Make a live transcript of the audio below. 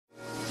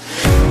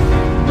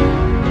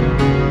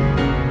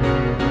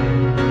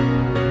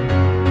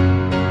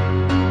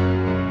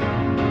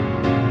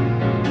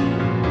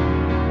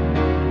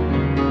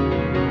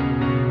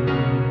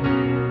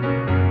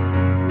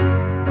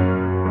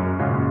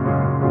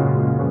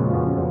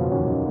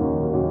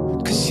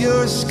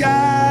you're a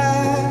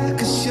sky,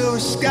 'cause you're a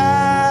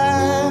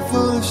sky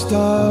full of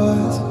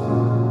stars.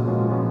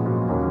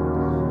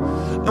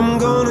 I'm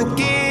gonna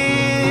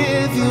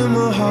give you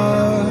my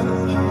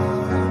heart,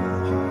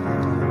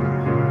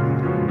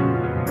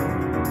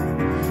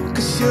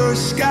 'cause you're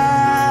a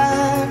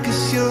sky,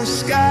 'cause you're a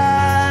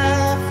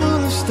sky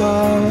full of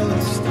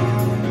stars.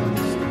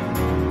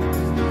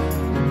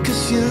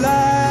 'Cause you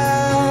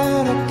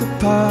light up the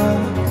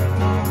park.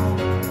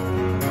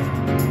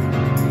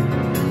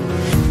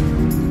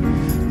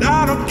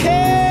 I don't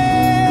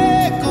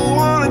care, go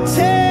on and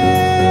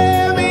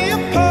tear me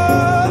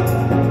apart.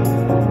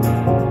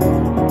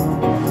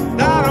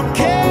 I don't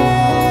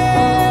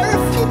care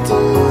if you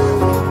do.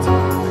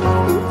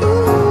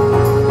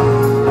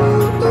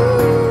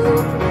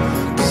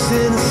 Cause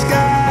in the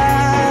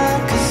sky,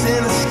 'cause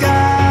in the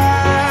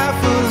sky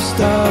full of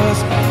stars,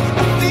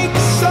 I think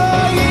I saw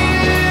you.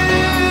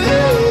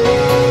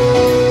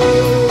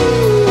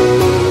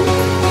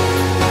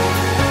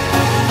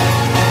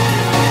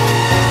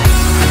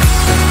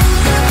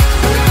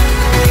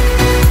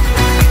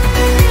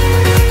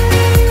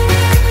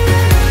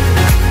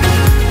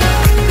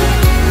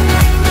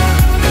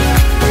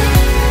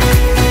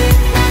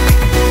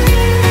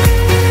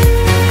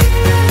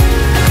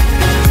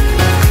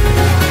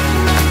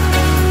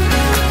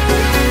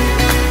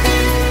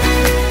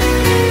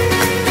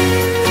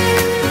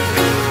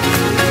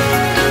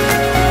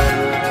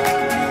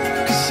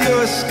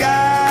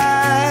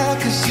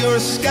 You're a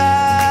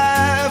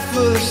sky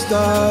full of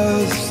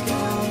stars.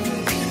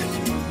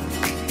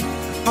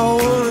 I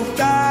wanna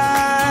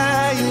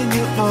die in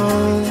your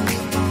arms.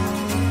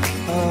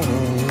 Oh,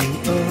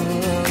 oh.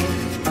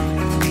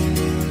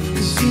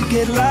 'Cause you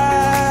get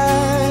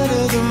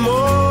lighter the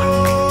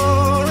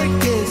more it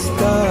gets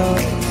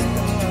dark.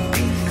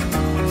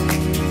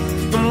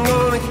 I'm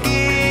gonna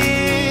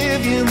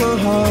give you my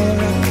heart.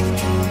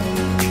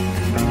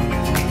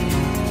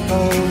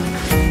 Oh,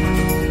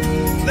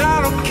 I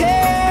don't care.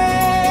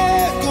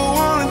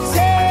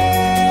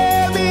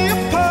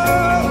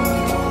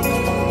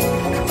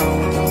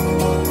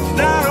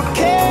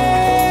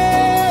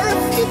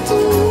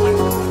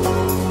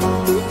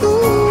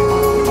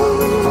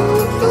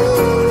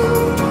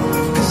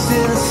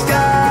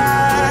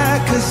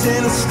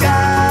 In a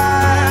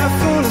sky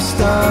full of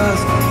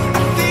stars,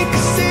 I think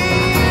I see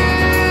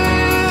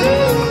you.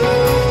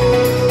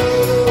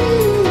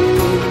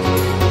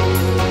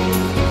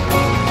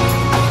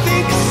 I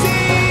think I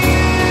see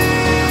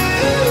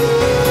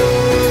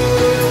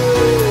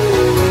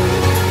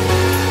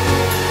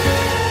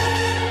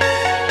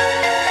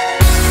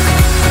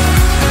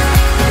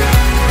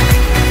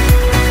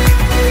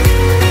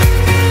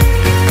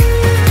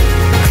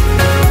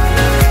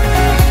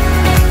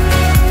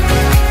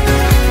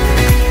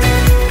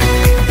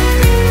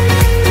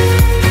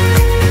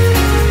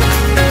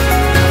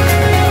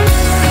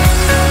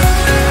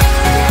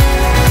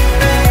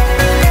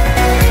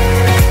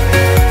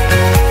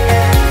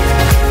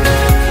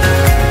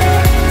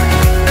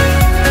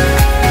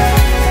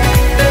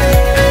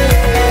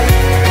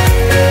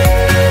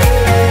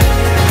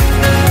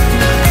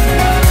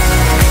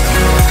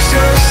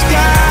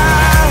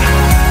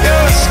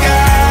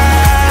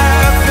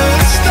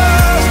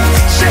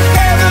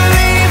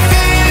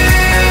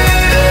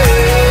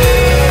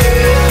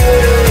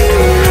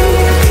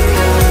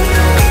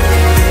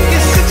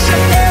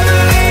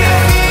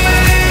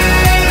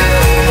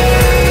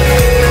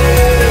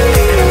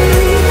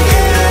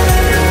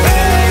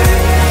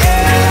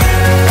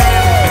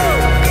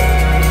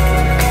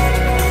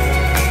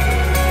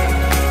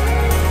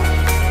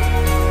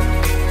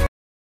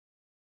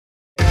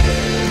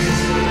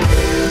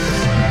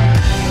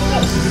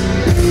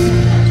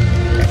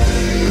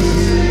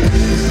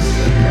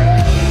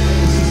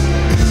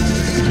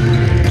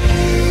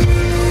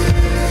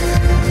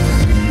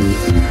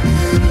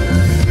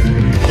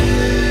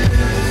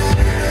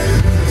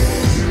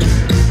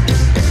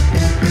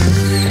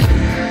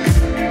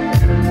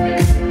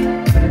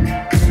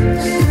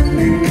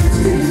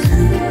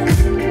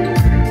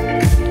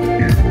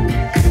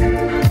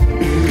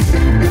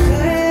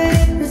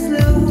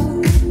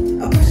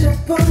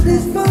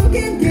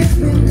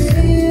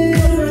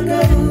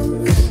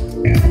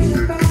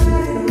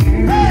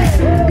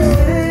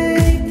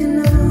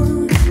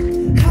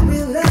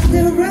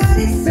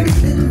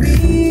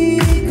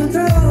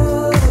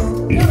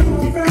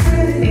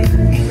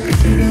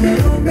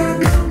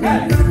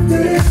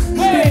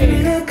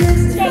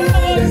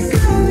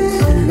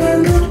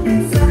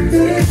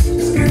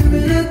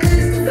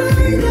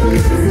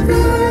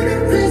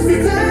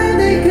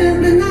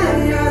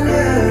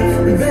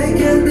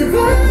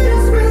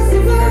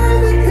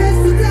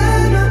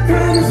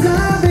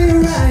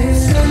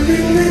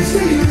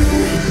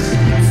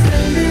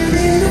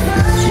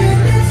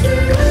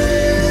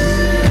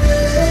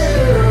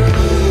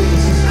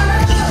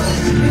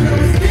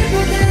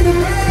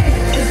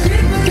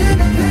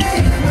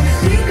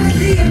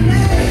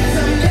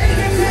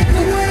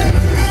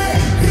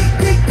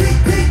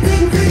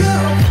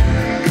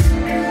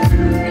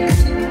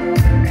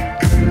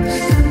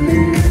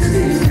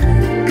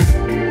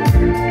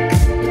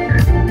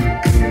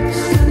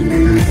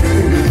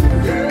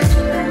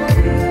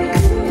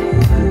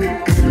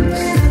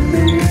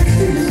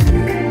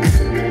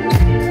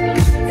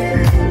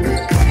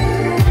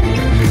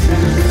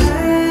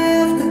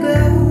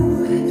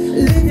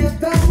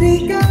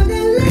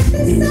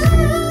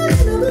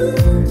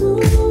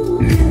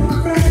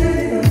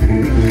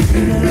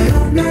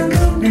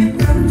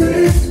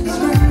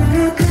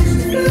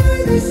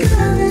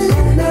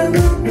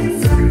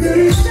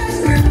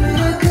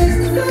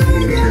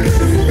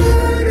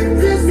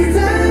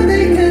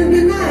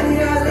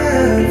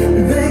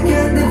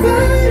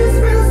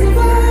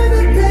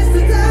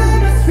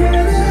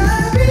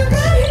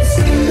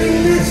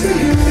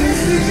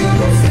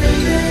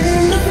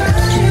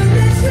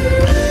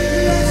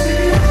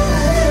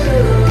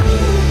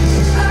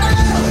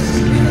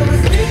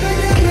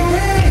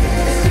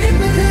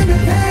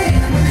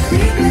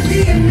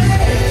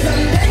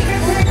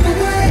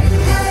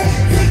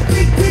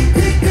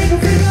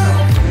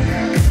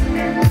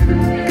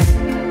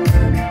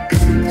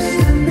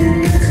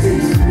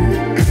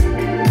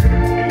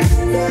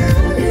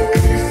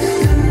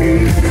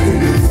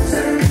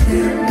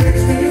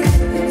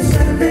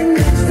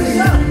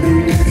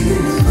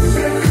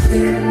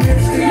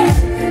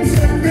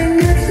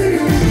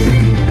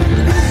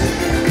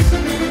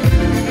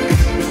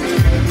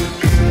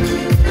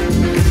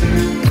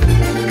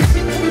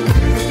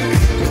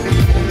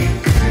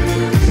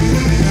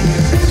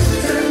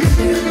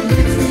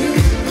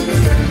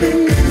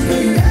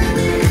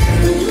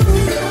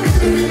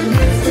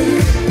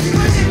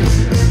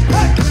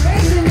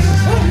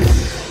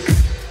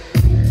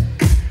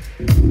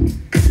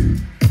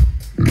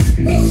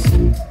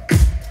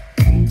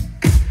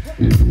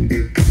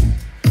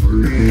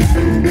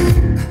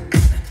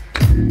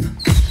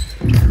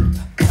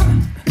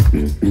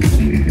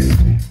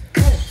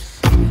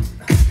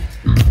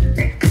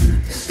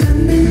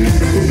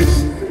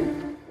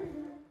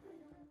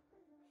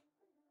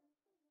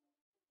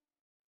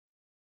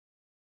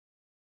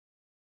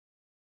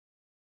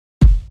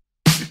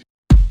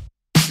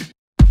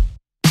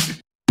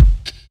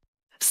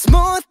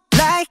Smooth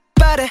like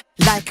butter,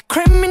 like a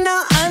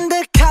criminal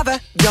undercover.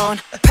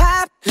 Don't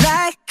pop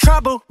like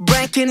trouble,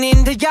 breaking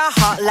into your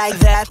heart like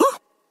that.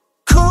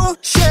 Cool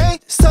shade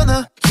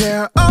stunner,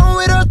 yeah, owe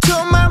it all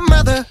to my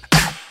mother.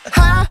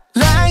 Hot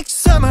like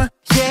summer,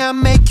 yeah,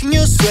 I'm making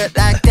you sweat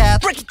like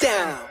that. Break it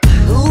down.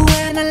 Ooh,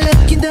 when I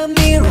look in the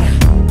mirror,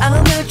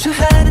 I'm not too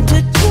hard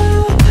to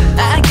do.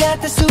 I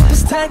got the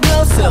superstar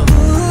glow, so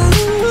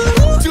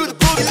ooh, do the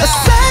boogie line. A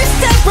side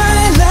step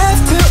right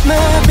left to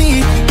my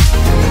beat.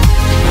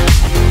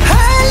 I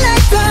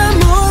like the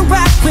moon,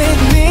 rock with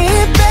me,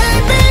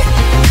 baby.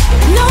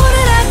 Know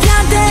that I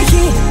got that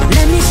heat.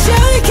 Let me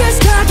show you, 'cause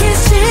talking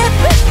shit.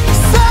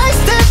 Side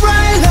step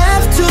right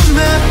left to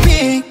my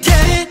beat.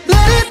 Get it,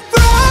 let it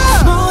roll.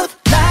 Smooth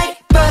like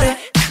butter,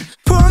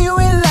 pour you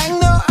in like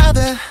no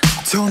other.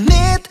 Don't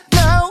need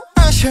no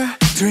usher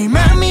to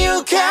remind me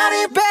you got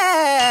it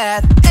bad.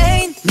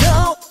 Ain't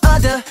no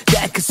other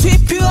that could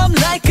sweep you up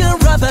like a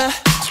rubber.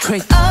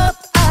 Straight up,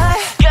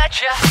 I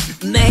gotcha,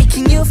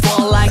 making you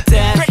fall like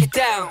that. Break it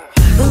down.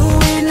 Ooh,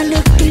 when I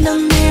look in the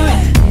mirror,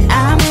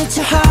 I'm at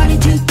your heart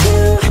and you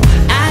too.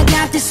 I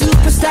got the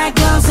superstar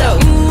glow, so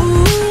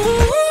ooh,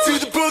 to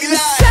the boogie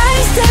line.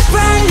 Side step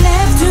right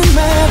left to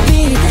my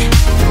beat.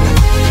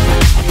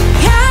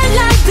 I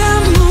like the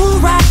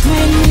moon, rock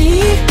with me,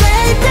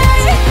 baby.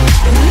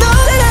 Know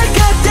that I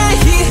got that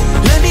heat.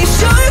 Let me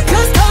show you,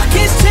 'cause talk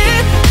is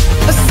cheap.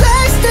 A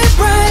side step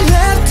right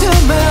left to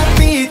my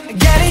beat.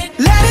 Get it,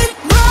 let it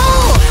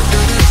roll.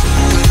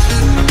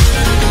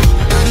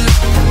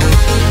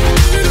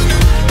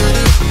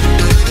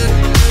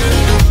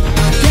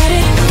 Get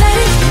it, let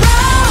it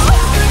roll.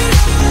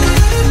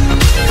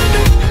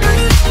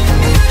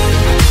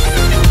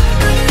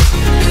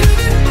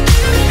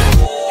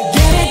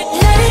 Get it,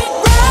 let it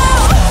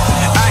roll.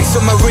 Ice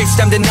on my wrist,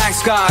 I'm the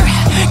nice guy.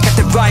 Got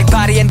the right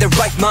body and the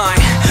right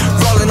mind.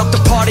 Rolling up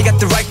the party, got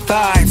the right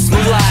vibes.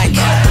 Move like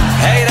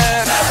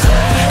haters.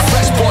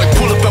 Fresh boy,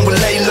 pull up and we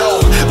lay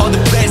low. All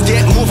the players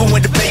get moving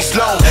with the bass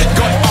low.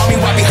 Got army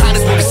right behind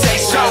us when we say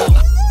so.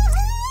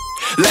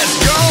 Let's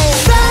go.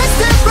 Side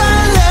step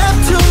right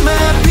left to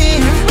my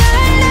beat.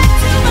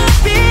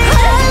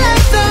 I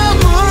like the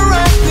moon,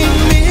 rock with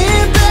me,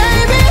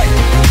 baby.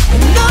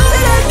 Know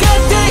that I got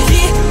that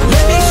heat.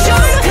 Let me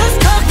show you, 'cause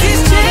talk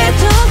is cheap.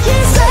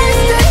 Side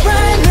step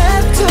right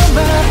left to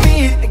my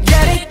beat.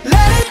 Get it,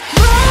 let it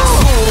roll.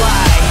 Cool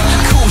light,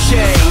 cool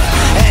shade,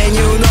 and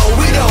you know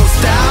we don't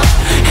stop.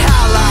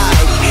 High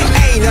light,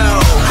 ain't no.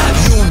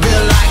 You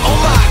been like, oh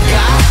my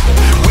god.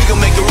 We gon'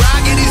 make it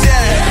rock in his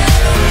head.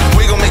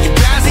 We gon' make it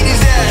bounce in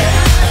his head.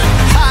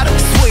 Hotter,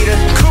 sweeter,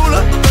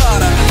 cooler,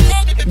 butter.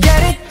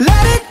 Get it,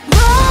 let it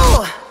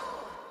roll.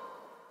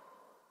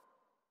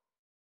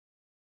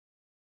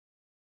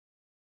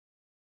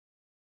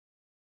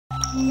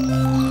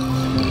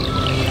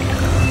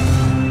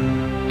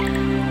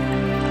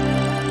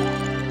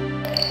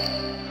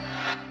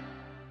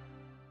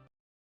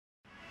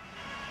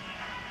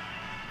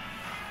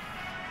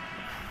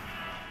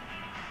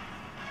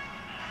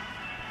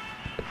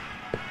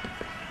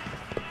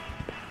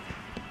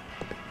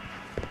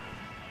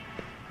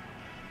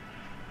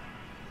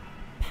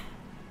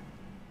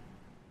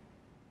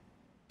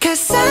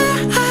 Cause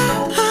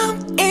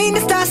I'm in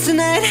the stars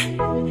tonight.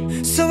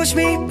 So watch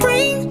me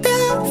bring the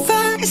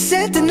fire,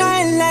 set the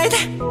night light.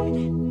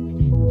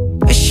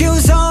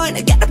 Shoes on,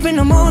 get up in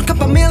the morning,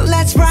 cup of milk,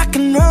 let's rock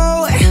and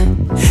roll.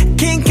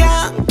 Kink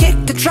out, kick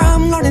the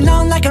drum, rolling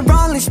on like a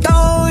rolling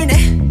stone.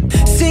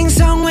 Sing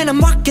song when I'm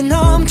walking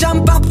home,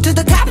 jump up to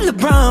the top of the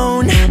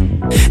brown.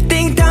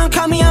 Ding dong,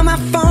 call me on my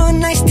phone,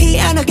 nice tea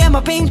and I'll get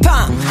my ping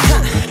pong.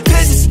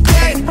 This is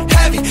getting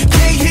heavy,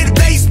 can't hear the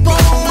bass boom,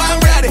 I'm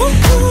ready.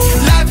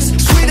 Life is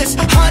sweet as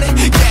honey,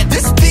 yeah,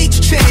 this beat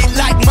chain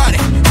like money.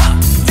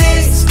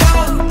 This go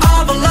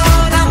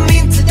overload, I'm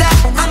into that,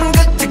 I'm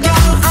good to go.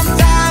 I'm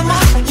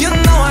diamond, you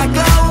know I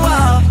glow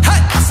up.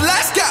 Hey, so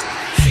let's go.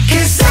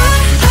 'Cause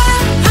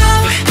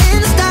I'm in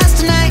the stars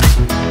tonight.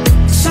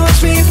 So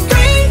watch me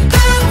bring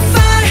the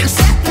fire,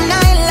 set the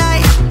night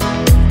light.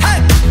 Hey,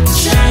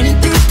 Shining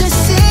through the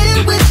city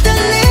with a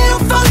little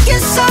funky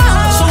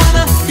soul. So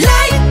I'ma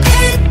light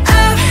it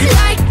up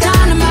like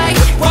dynamite.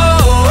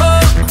 whoa.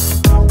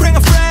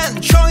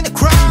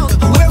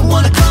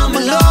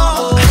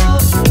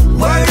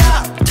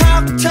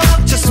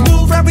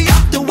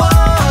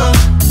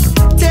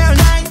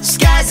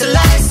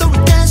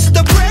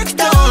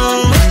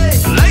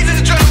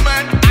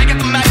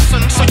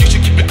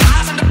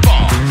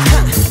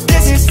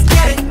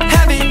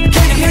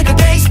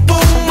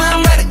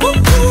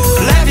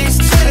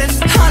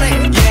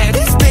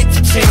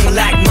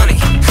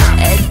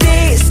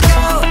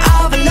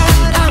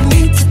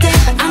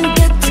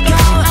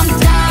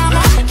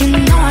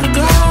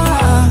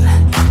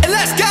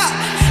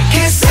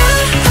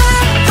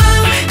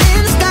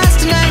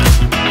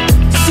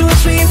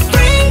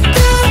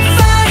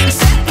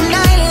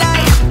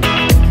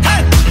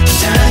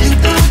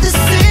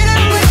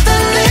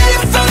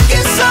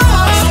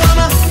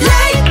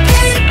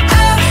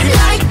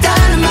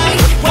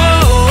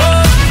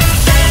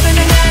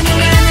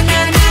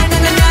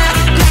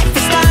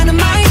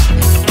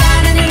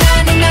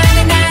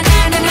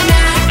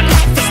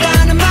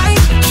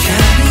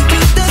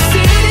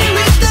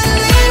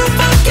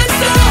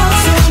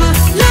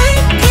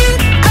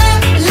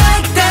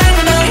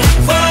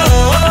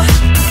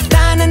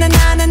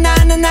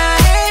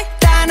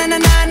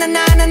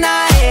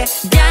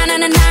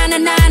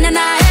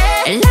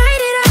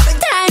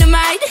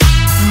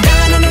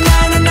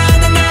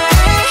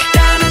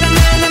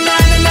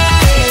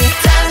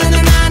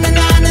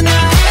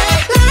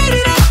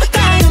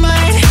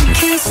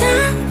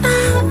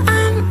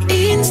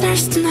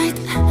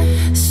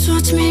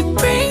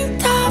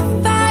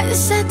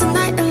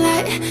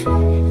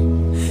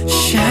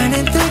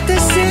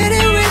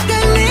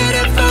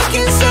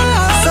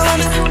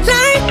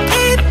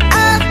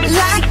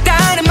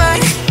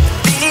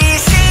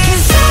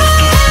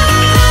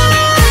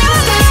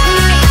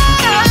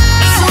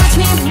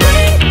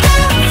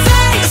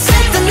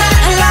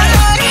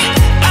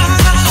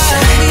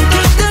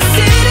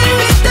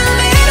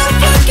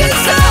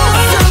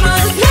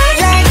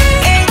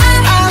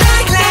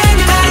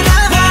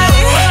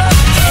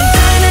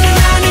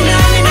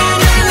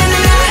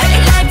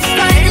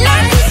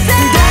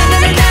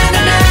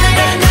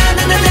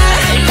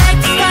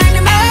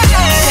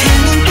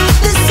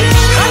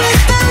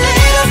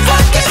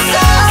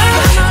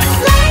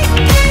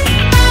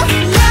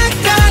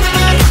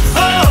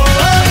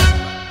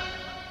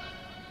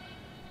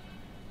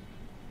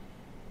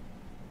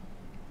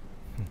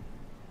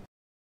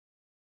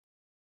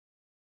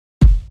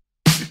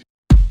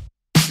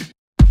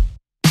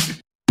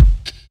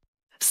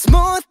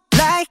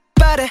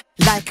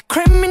 like a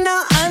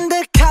criminal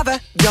undercover.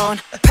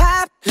 Don't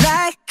pop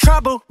like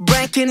trouble,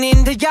 breaking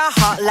into your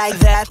heart like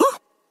that.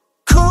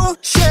 Cool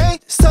shade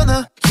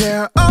stunner,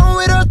 yeah, owe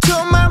it all to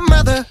my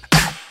mother.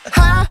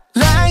 Hot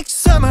like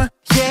summer,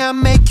 yeah,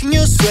 I'm making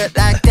you sweat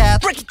like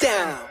that. Break it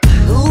down.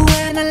 Ooh,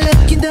 when I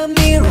look in the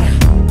mirror,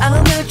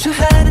 I'm not too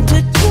hard to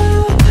do.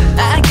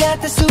 I got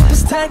the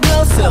superstar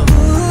glow, so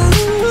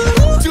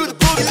ooh, Do the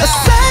boogie a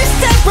side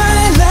step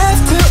right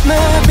left to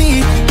my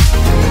beat.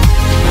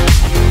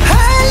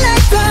 I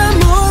like the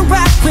moon,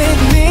 rock with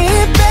me,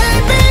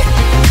 baby.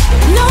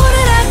 Know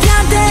that I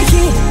got that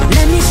heat.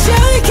 Let me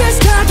show you, 'cause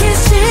talking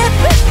shit.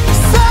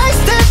 Side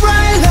step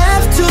right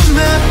left to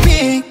my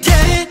beat.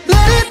 Get it,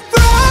 let it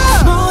roll.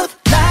 Smooth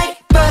like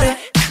butter.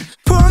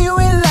 Pour you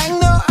in like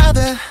no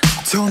other.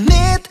 Don't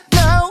need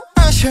no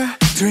usher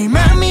to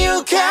remind me you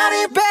got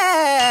it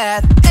bad.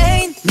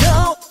 Ain't no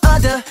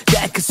other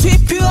that could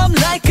sweep you up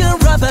like a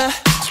rubber.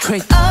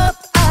 Straight up,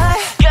 I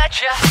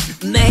gotcha,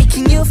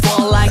 making you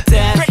fall like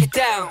that. Break it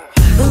down.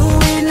 Ooh,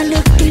 when I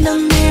look in the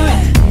mirror,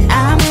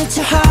 I'm at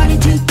your heart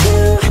to do.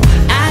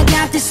 I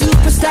got the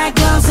superstar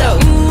glow, so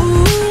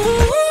ooh,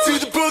 Do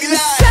the boogie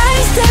line.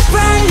 side step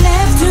right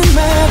left to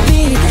my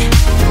beat.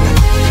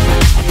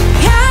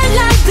 I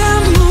like the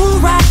moon,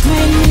 rock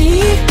with me,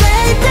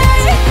 baby.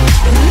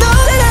 Know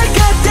that I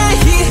got that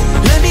heat.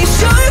 Let me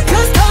show you,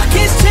 'cause talk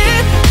is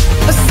cheap.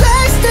 A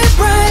side step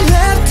right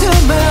left to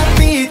my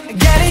beat.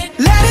 Get it,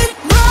 let it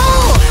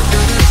roll.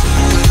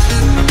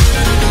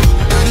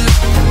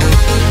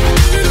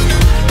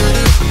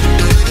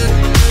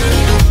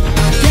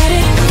 Get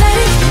it, let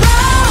it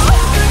roll.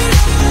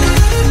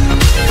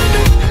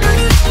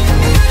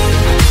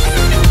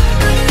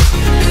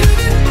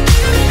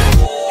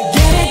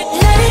 Get it,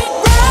 let it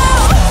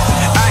roll.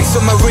 Ice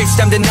on my wrist,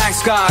 I'm the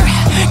nice guy.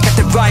 Got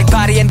the right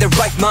body and the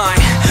right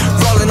mind.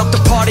 Rolling up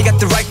the party, got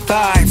the right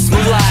vibes.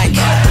 Move like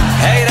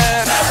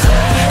haters.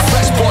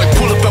 Fresh boy,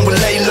 pull up and we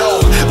lay low.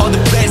 All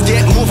the players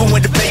get moving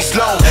with the bass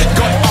low.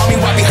 Got army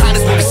right behind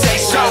us when we say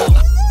so.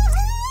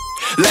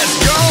 Let's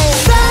go.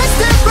 Side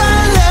step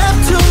right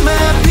left to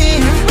my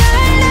beat.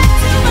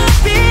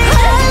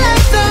 I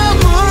like the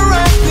moon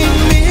rock with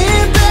me,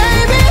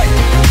 baby.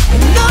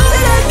 Know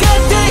that I got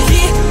that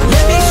heat.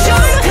 Let me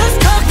show you, 'cause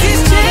talk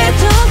is cheap.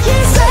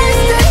 Side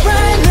step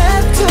right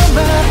left to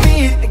my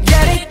beat.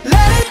 Get it,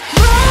 let it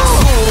roll.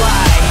 Cool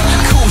like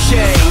cool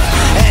shade,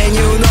 and you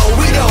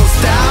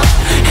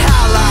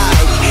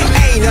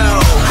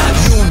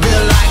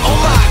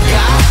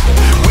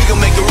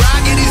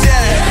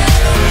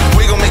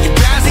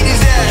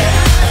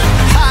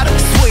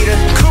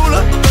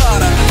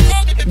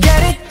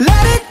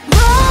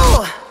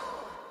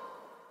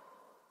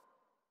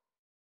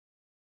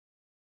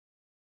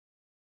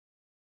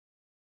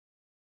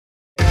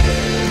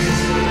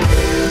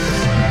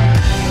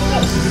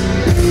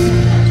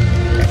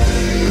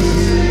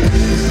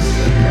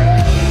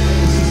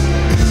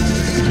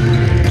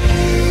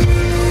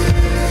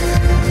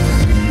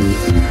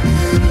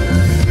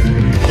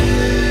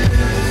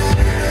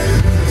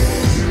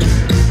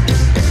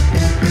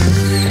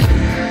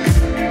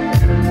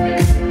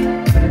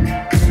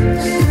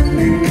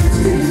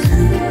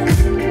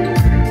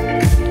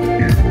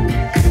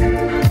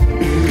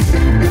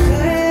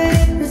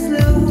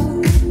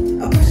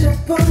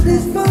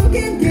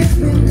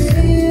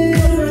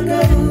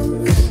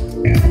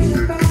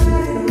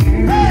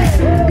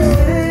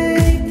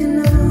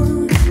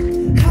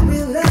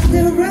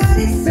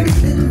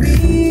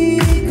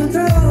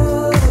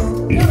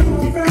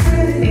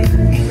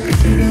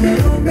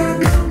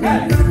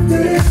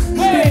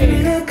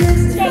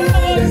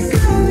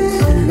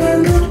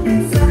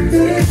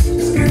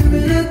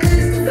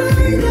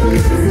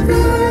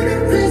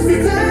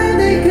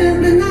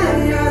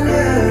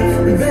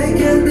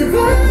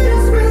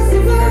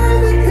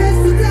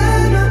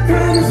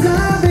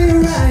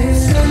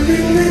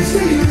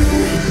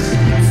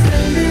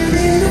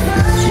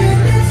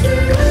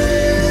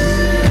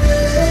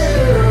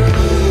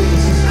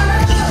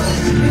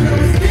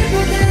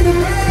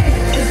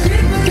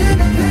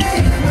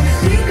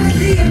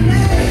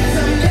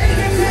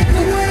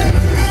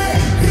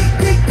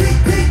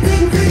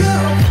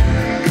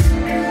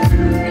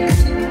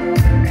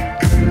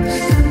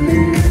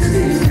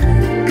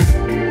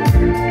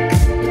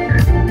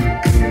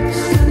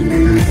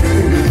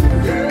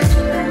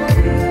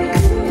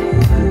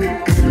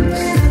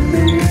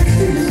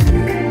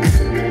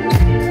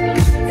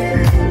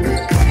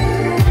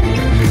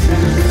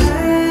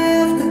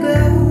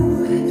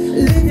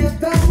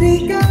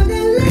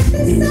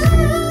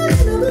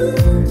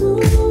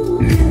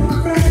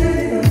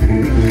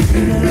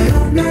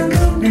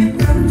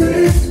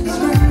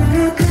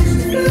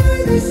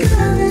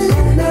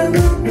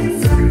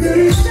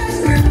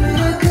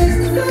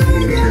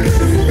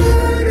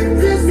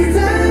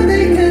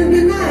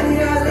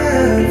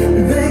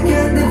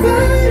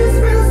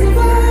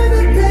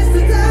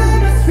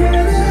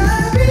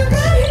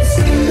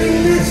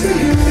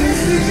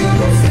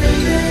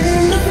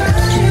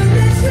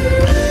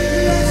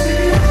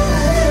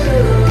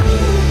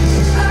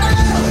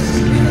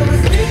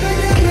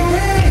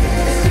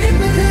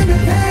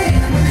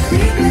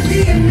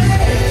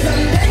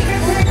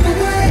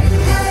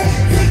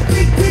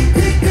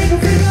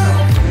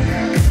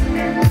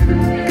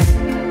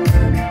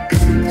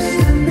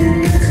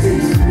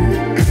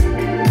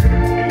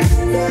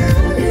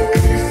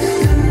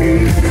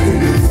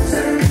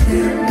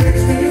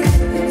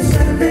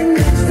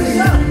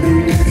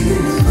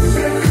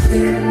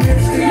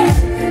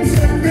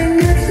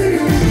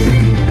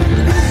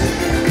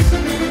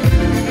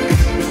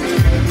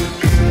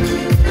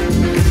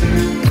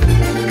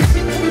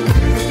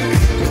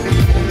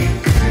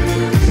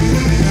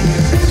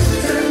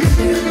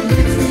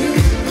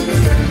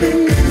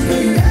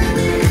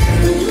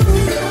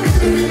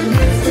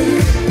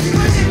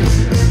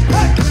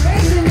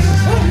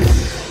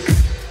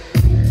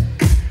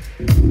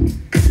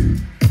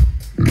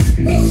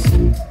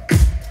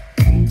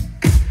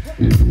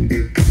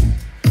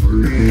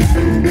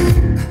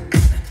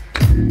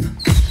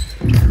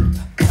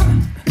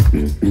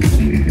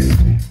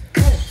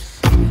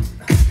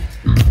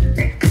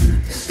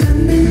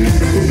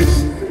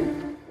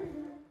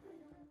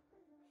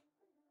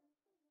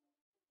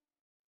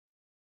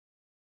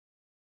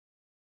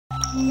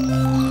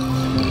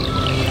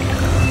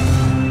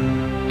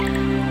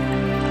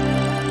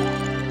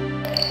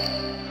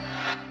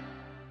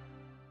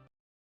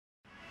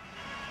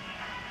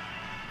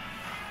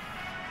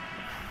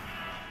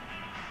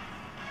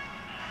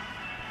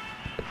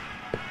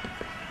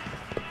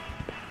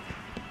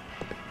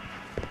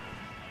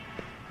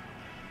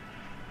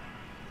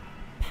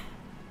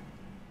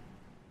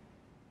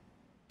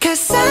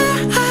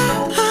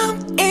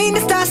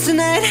stars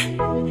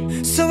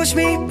tonight. So watch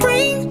me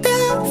bring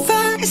the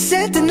fire,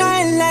 set the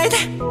night light.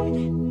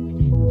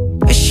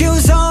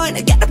 Shoes on,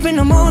 get up in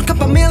the morning,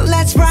 cup of milk,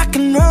 let's rock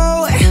and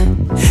roll.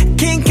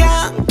 Kink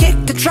out, kick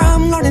the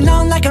drum, rolling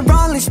on like a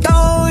rolling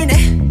stone.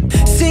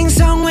 Sing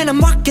song when I'm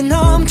walking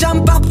home,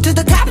 jump up to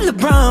the top of the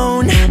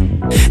brown.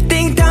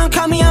 Ding dong,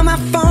 call me on my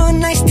phone,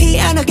 nice tea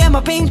and I'll get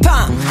my ping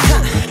pong.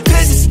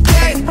 This is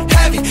getting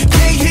heavy,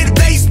 can't hear the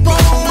bass, boom,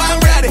 I'm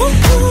ready.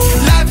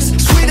 Life is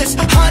sweet as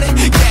honey,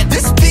 yeah,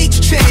 this beat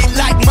chain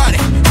like money.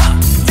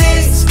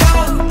 This go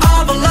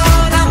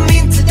overload, I'm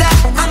into that,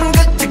 I'm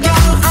good to go,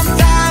 I'm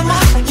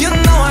diamond, you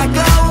know I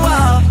glow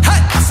up.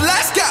 Hey, so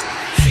let's go.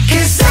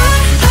 'Cause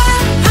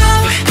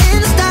I'm in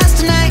the stars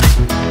tonight.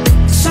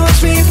 So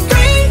watch me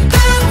bring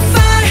the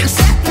fire,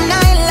 set the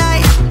night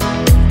light.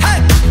 Hey,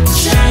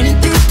 Shining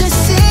through the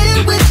city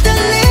with a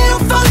little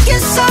funky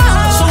soul.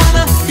 So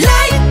I'ma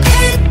light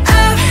it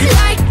up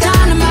like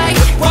dynamite.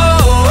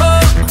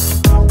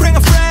 whoa, bring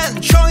a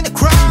friend, join the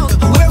crowd,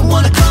 whoever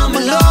wanna come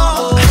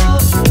along.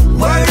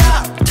 Word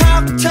up,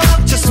 talk,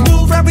 just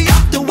move right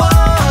up the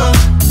wall.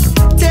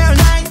 Day or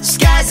night,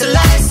 sky's the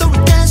light, so we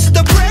dance to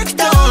the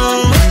breakdown.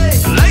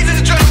 Ladies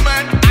and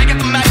gentlemen, I got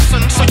the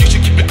medicine, so you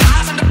should keep your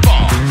eyes on the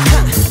ball.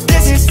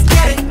 This is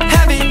getting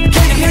heavy.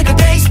 Can you hear the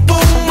bass?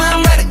 Boom,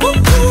 I'm ready.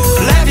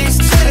 Life is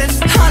sweet as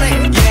honey,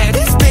 yeah,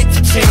 this beat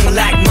chain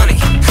like money.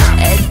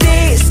 And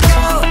this go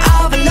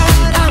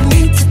overload. I'm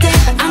into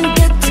that. I'm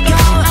good to go.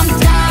 I'm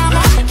down.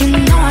 You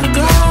know I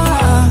glow.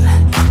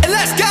 And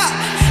let's go.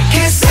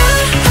 'Cause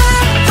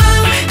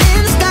I'm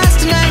in the stars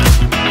tonight.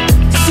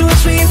 So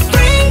watch me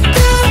bring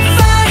the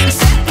fire,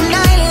 set the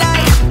night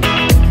light.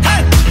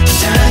 Hey,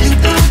 Shining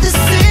through the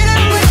city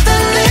with a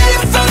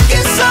little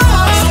funky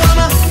soul. So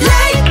I'ma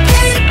light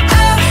it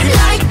up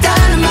like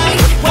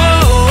dynamite.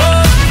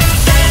 whoa,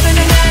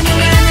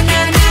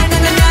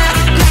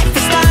 Life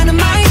is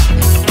dynamite.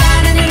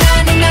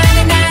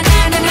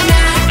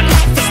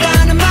 Life is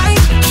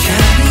dynamite.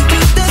 Shining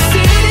through the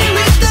city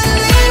with a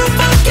little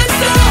funky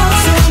soul.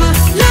 So I'ma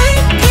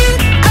light it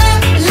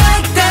up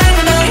like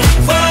dynamite.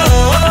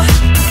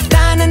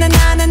 Light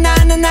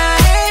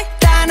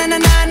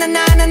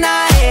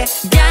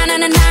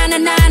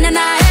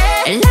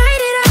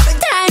it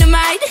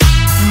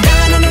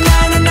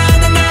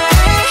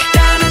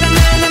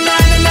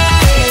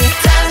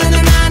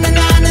up,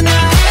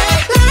 dynamite.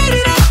 Light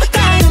it up,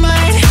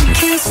 dynamite.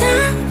 'Cause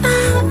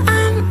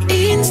I'm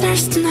in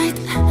stars tonight.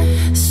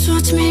 So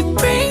watch me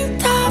bring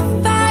the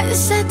fire,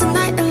 set the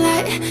night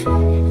alight.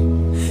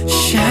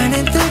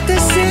 Shining through the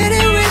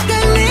city with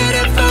a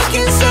little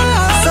fucking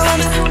soul. So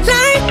I'ma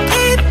light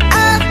it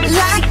up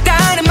like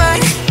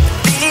dynamite.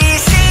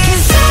 This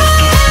is so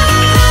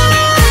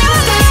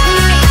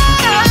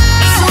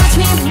watch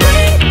me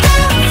bring the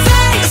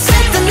fire,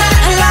 set the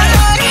night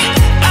alight.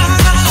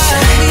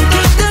 Shining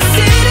through the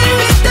city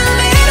with a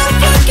little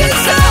fucking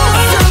soul.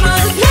 So I'ma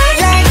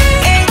light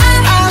it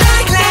up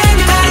like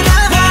dynamite.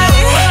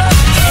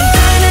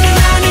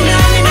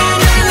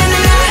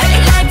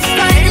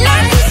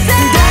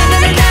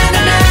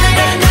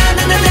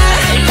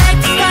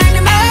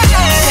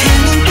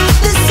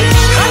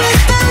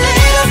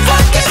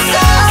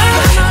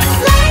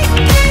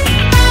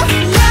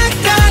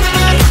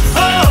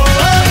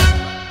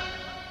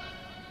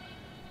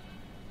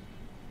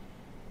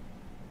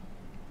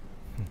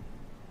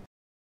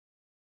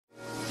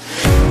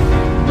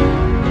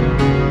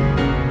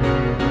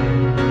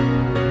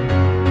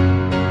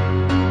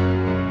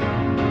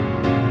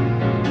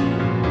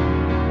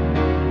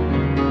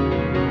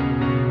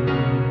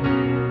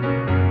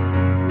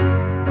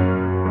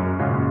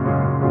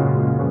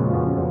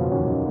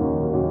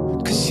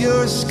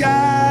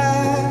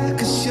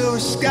 Cause you're a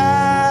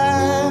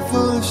sky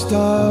full of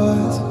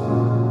stars.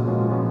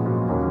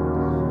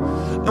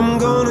 I'm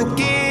gonna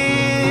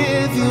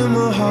give you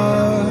my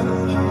heart.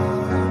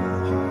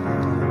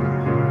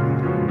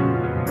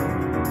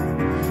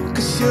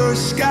 Cause you're a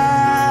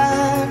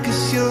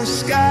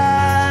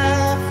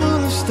sky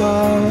full of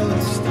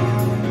stars.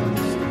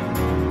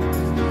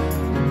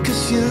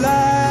 Cause you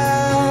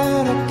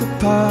light up the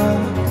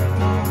park.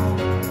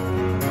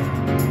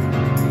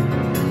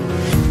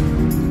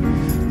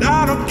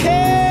 I don't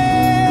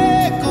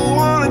care, go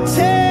on and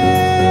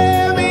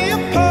tear me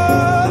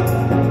apart.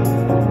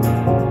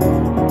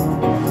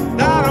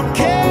 I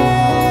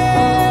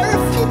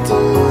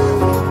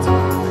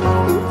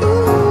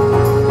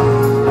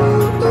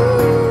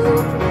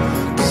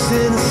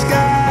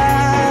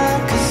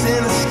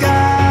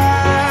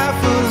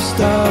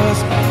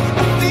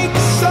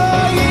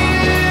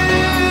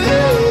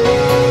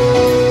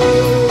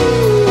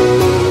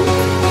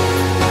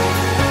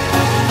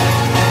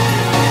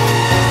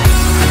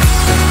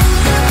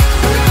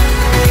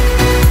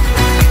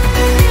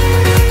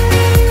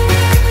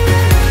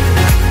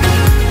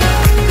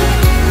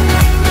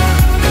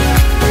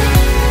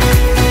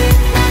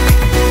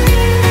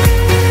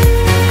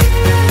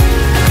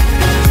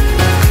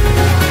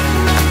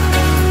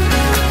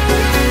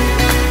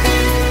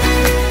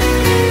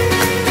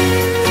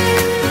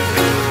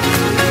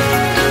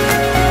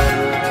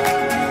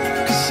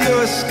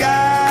you're a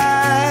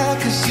sky,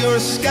 'cause you're a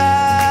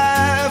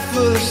sky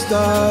full of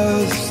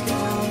stars.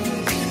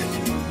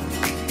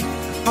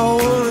 I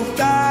wanna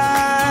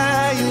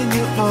die in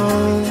your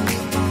arms.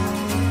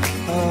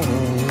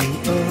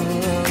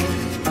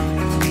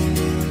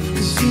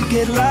 Cause you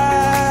get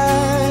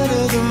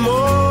lighter the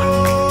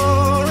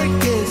more it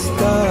gets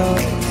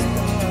dark.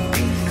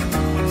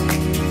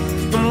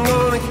 I'm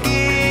gonna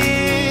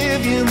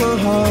give you my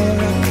heart.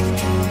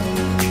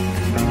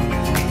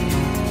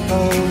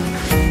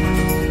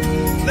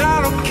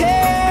 I don't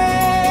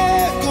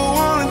care, go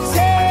on and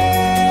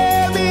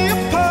tear me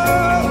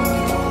apart.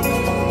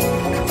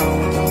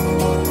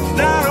 I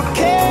don't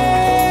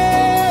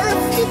care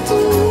if you do.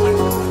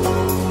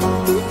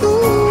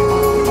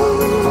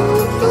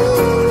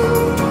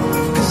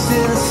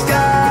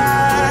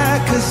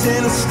 Cause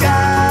in the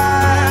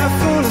sky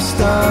full of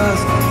stars,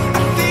 I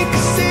think I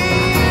see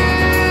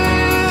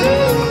you.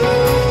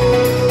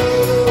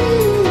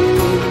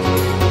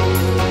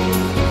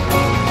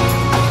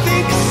 I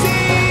think I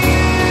see you.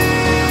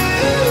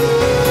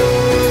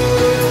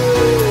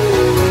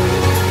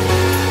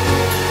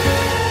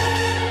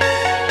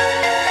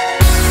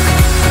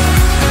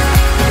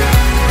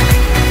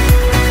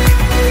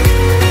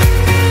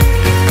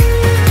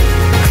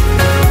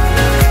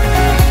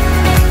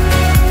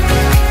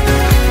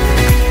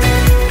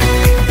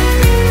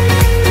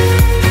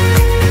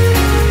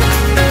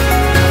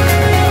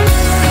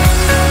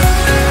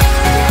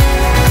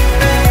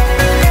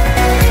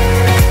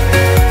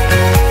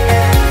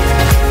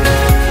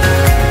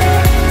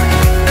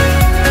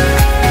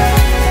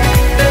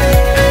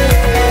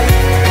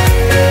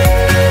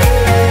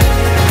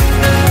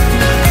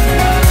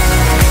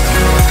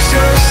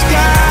 You're a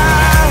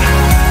sky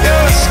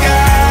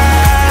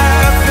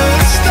full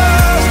of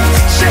stars.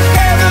 Such a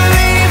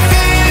heavenly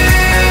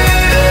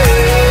feeling.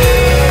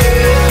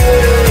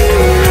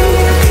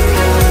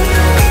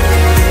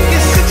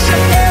 You're such a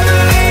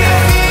heavenly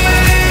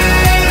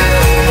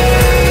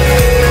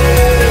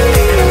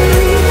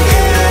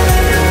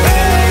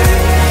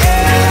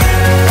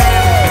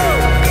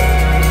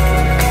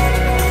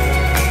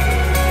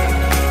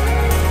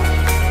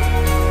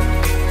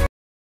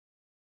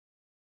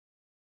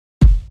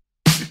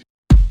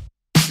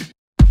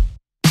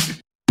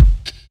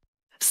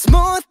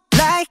Smooth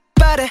like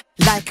butter,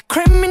 like a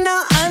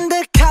criminal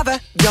undercover.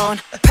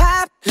 Don't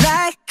pop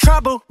like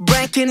trouble,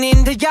 breaking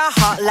into your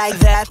heart like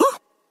that.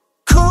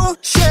 cool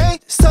shade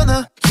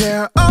stunner.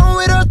 Yeah, owe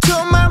it all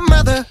to my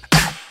mother.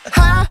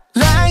 Hot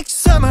like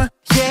summer.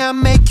 Yeah,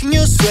 I'm making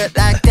you sweat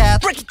like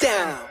that. Break it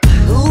down.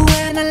 Ooh,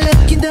 when I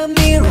look in the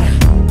mirror,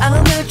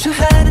 I'm not too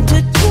hard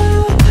to do.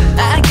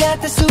 I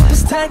got the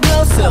superstar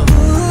glow, so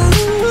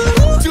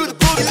ooh, Do the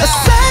boogie a line.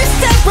 side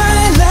step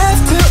right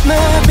left to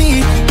my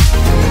beat.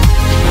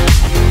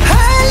 I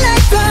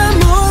like the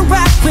moon,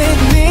 rock with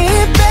me,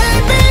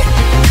 baby.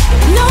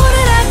 Know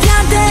that I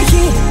got that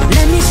heat.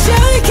 Let me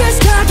show you, 'cause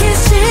talking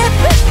shit.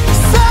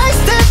 Side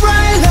step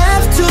right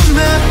left to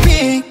my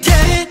beat.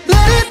 Get it,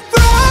 let it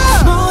roll.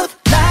 Smooth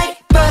like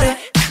butter.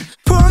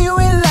 Pour you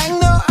in like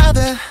no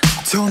other.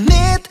 Don't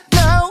need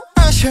no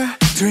usher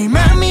to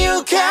remind me you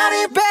got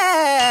it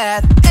bad.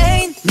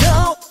 Ain't no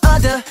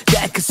other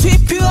that could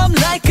sweep you up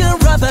like a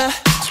rubber.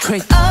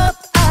 Straight up,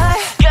 I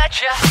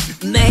gotcha,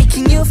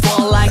 making you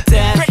fall like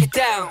that. Break it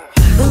down.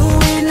 Ooh,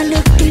 when I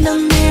look in the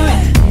mirror,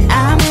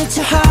 I'm at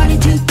your heart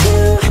to do.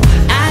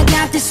 I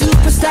got the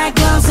superstar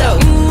glow, so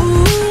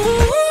ooh,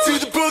 Do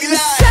the boogie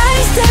line.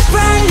 side step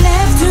right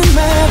left to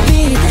my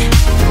beat.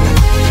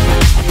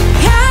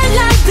 I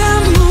like the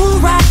moon,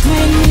 rock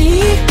with me,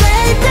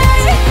 baby.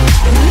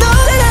 Know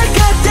that I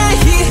got that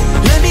heat.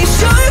 Let me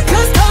show you,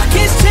 'cause talk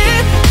is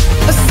cheap.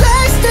 A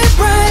side step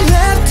right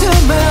left to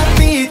my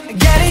beat.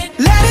 Get it,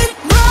 let it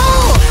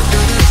roll.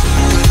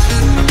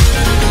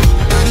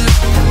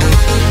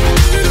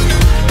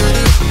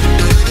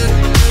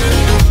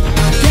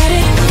 Get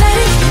it, let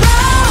it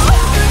roll.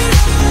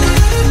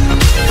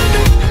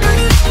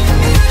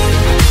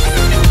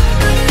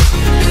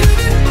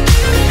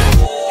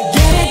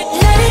 Get it,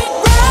 let it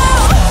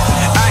roll.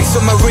 Ice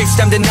on my wrist,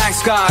 I'm the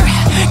nice guy.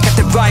 Got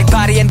the right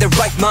body and the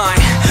right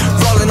mind.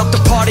 Rolling up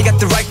the party, got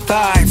the right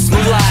vibes.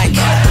 Move like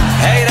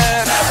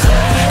haters.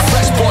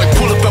 Fresh boy,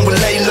 pull up and we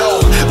lay low.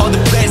 All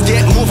the players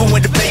get moving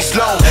with the bass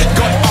low.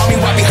 Got army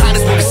right behind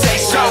us when we say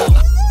so.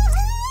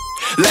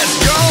 Let's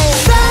go.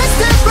 Side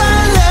step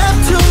right left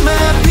to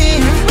my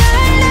beat.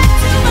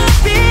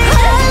 I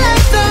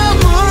like the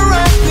moon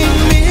rock with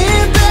me,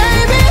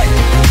 baby.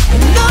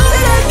 Know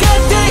that I got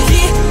that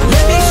heat.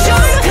 Let me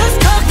show you, 'cause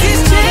talk is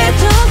cheap.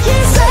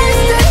 Side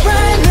step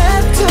right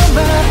left to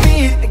my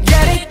beat.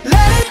 Get it,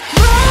 let it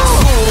roll.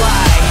 Cool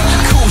like,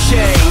 cool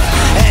shade,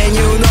 and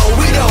you know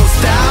we don't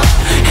stop.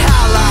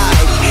 High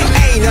like,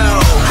 ain't no,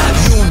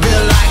 you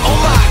been like, oh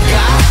my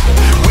god.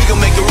 We gon'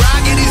 make it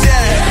rock in his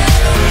head.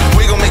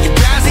 We gon' make it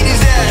bounce in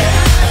his head.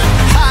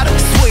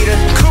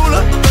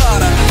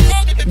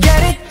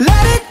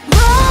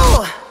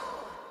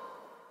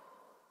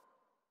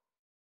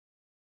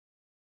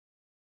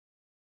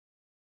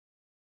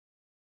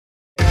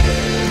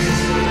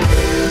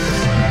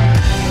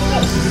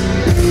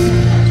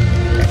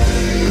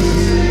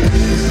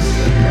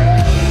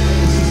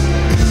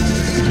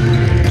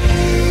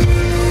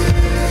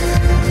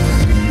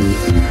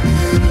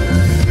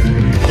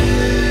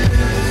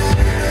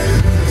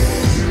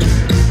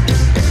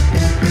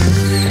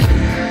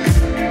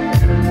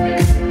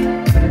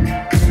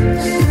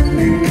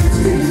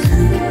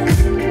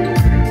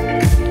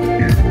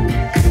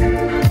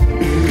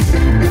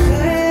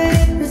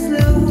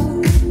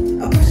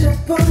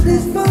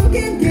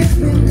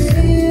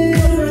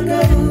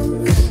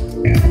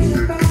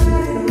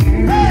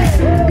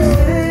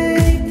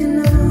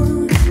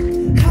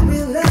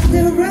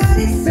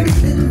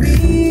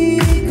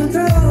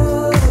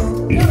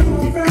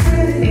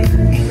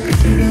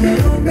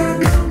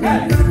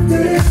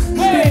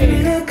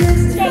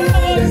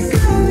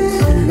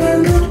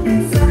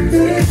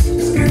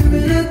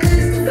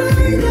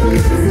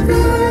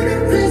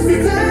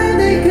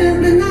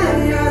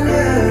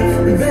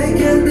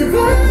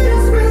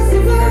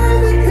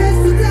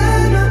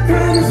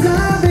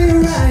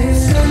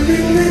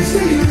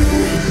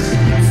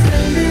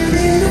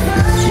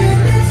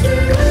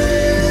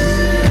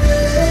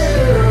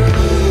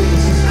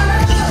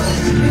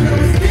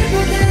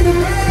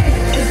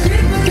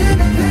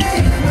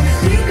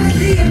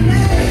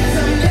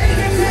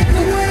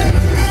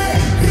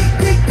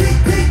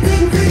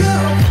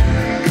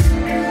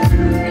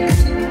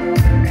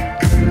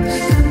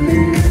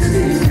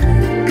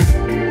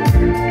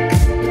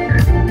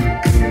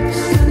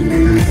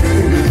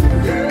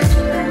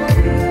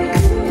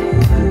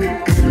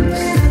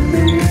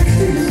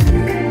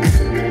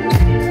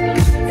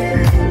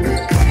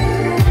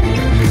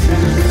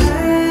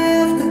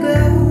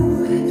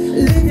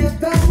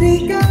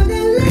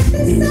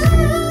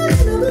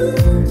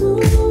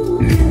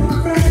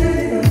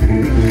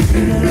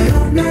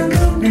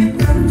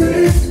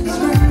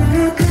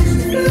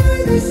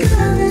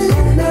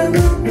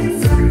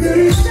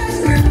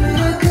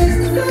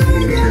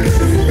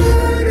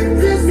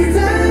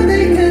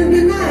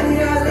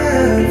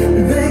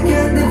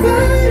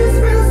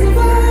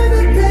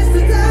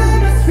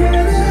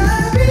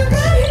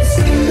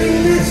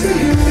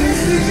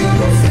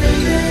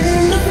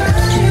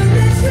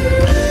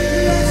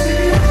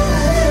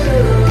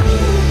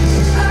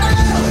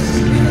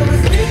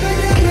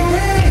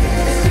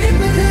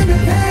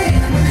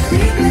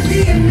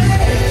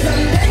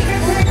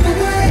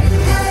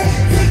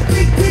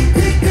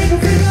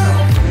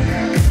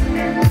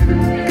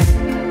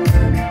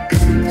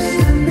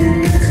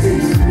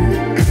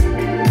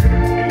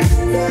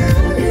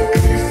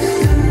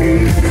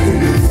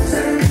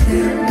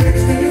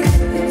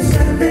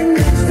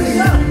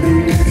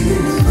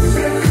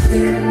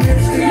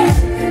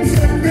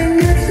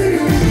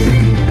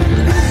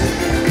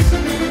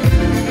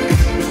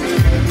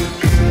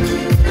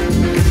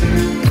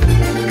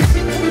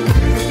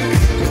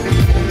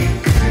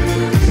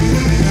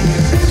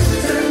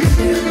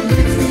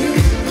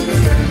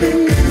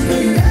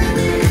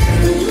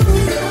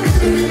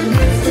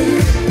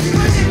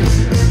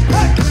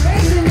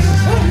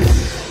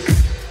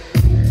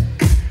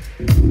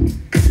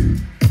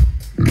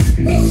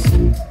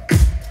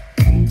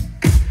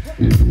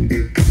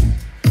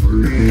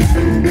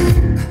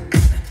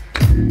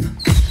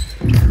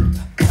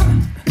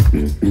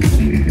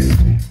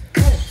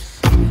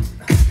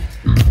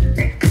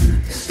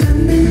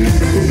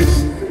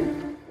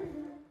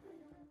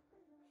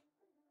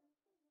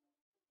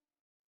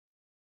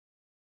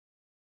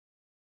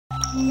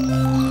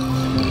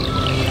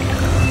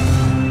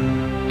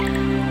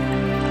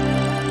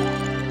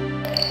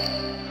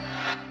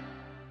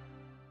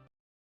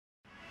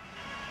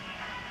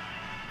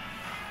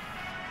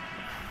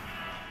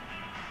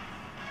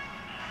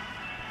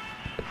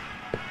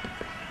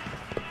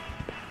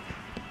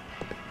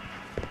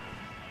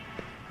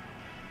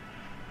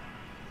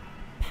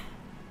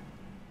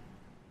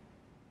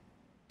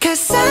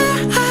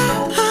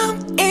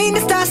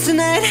 stars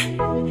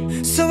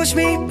tonight. So watch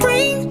me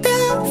bring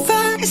the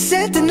fire,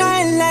 set the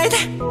night light.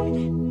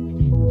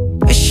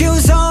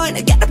 Shoes on,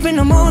 get up in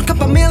the morning,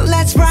 cup of milk,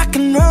 let's rock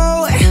and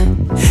roll.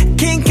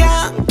 Kink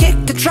out, kick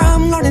the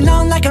drum, rolling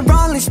on like a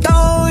rolling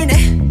stone.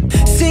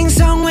 Sing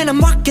song when I'm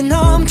walking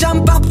home,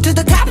 jump up to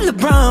the top of the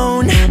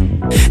brown.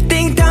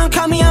 Ding dong,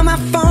 call me on my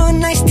phone,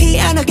 nice tea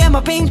and I'll get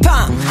my ping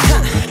pong.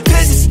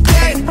 This is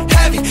getting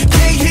heavy,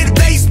 can't hear the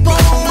bass, boom,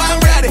 I'm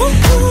ready.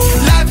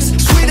 Life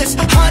is sweet as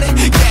honey,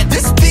 yeah,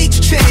 this beat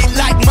you treat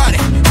like money.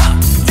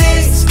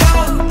 This go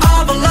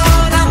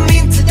overload, I'm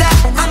into that,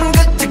 I'm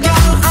good to go,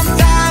 I'm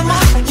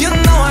diamond, you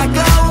know I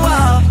glow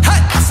up.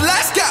 Hey, so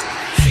let's go.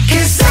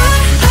 'Cause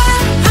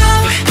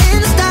I'm in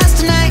the stars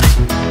tonight.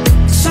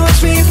 So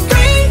watch me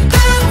bring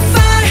the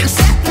fire,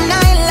 set the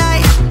night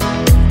light.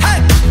 Hey,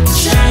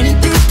 Shining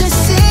through the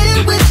city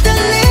with a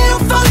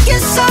little funky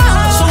soul.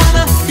 So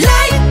I'ma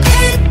light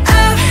it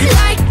up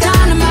like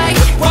dynamite.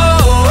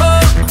 whoa,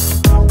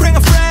 bring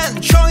a friend,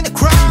 join the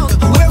crowd,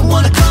 whoever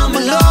wanna come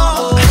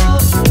along.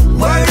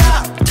 Word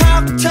up,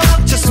 talk,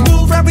 just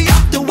move right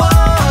up the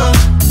wall.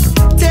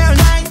 Day or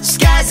night,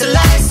 sky's the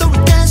light, so we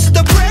dance to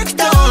the break of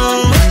dawn.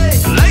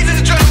 Ladies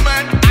and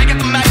gentlemen, I got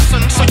the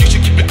medicine, so you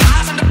should keep your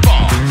eyes on the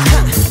ball.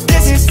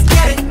 This is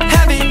getting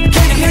heavy.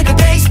 Can you hear the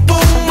bass?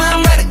 Boom, I'm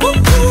ready.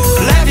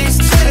 Life is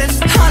sweet as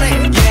honey,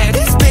 yeah,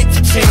 this beat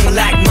you treat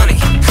like money.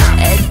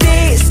 And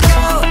this go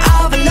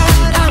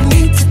overload. I'm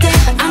into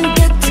that. I'm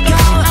good to go.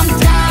 I'm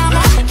down.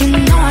 You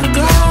know I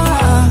glow.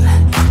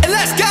 And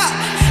let's go.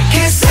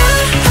 'Cause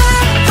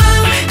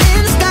I'm in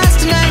the stars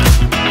tonight.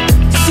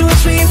 So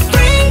watch me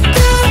bring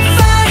the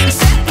fire,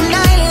 set the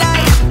night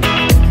light.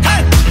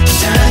 Hey,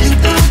 Shining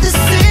through the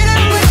city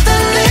with a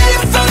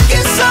little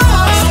funky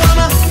soul. So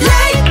I'ma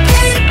light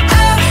it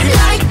up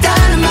like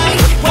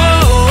dynamite.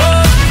 whoa,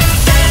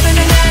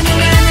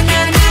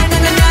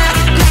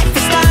 Life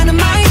is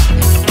dynamite.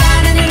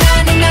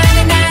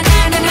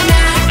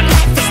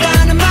 Life is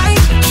dynamite.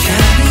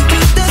 Shining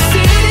through the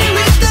city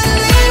with a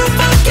little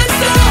funky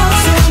soul.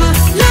 So I'ma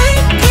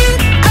light it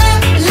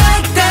up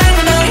like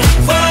dynamite. Light it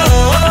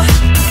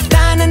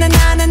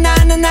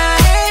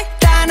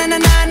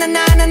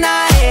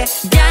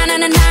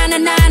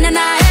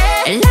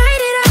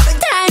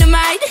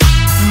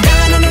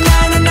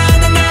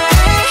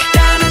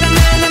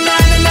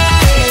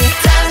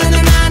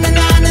up,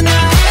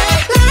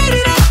 dynamite. Light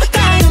it up,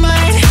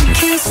 dynamite.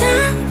 'Cause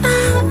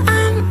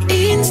I'm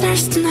in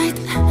stars tonight.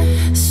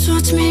 So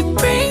watch me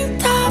bring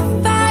the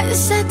fire,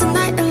 set the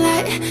night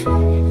alight.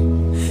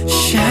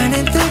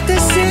 Shining through the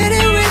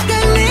city with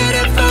a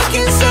little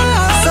fucking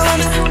soul. So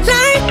I'ma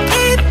light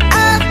it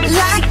up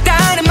like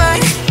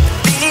dynamite.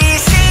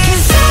 'Cause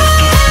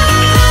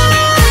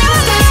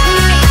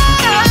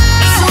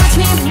so watch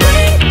me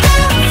bring the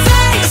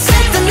fire,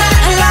 set the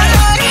night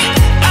alight.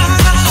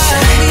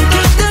 Shining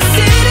through the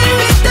city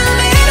with a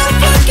little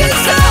fucking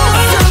soul.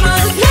 So I'ma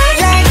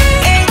light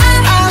it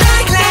up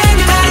like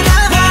dynamite.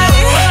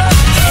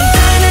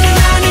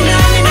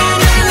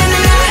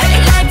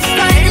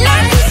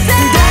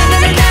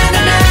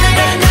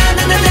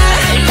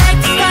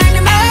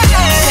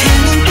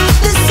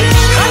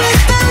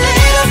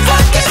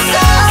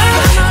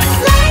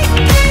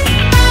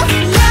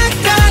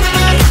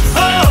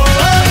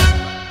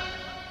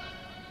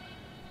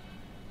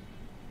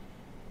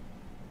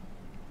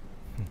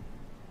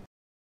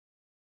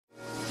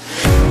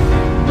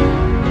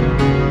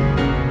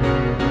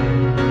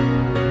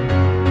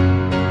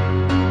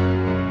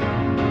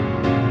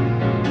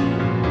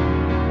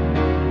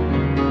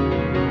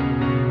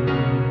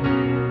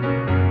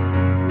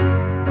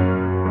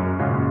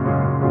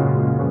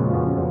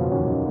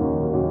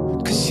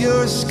 Cause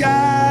you're a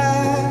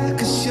sky,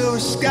 cause you're a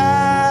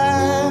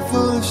sky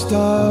full of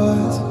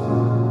stars.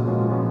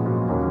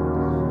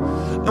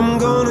 I'm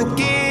gonna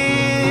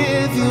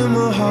give you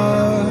my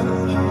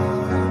heart.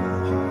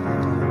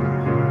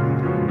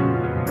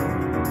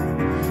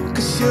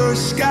 Cause you're a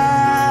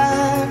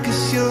sky,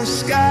 cause you're a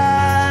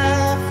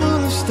sky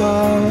full of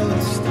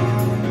stars.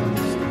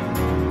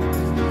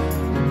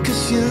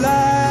 Cause you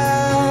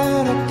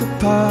light up the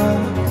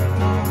park.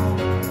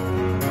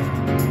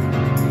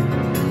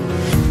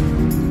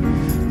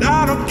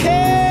 I don't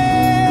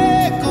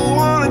care, go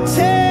on and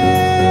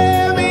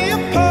tear me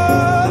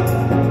apart.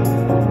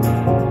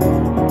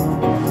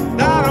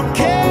 I don't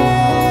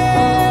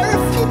care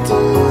if you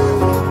do.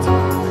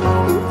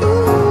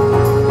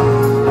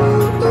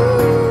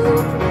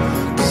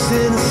 Cause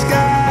in the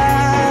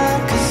sky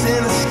full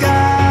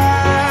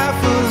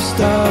of stars.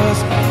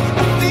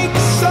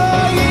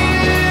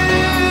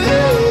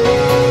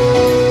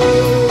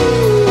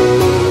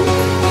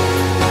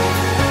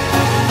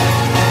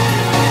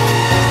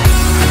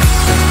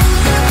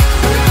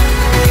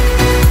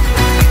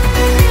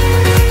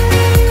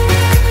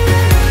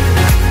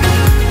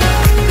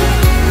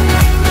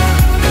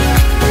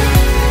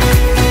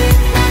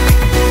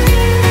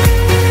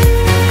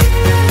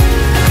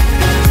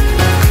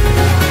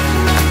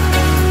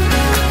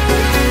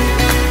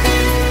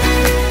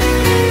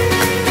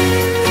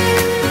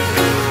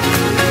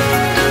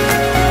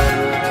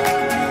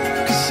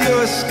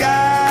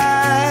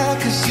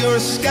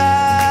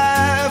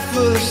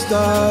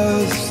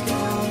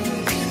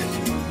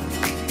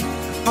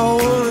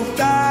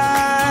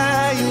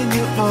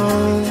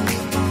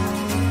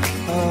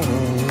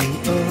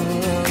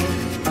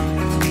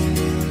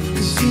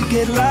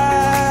 get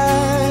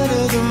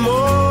lighter the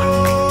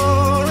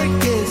more it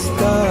gets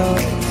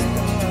dark.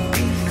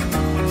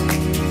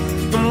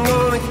 I'm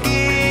gonna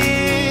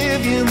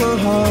give you my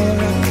heart.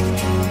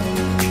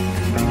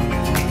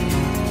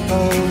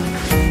 Oh,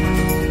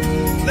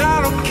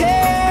 I don't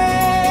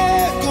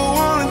care, go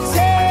on and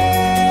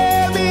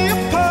tear me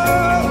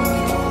apart.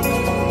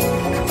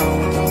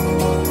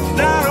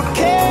 I don't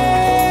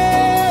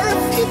care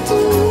if you do.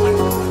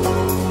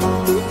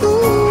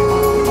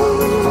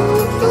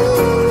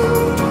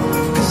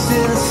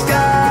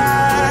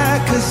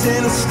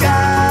 In a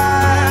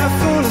sky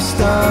full of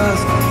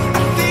stars,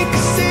 I think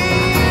I see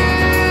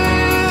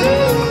you.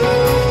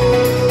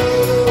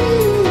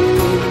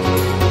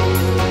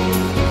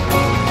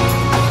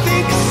 I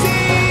think I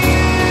see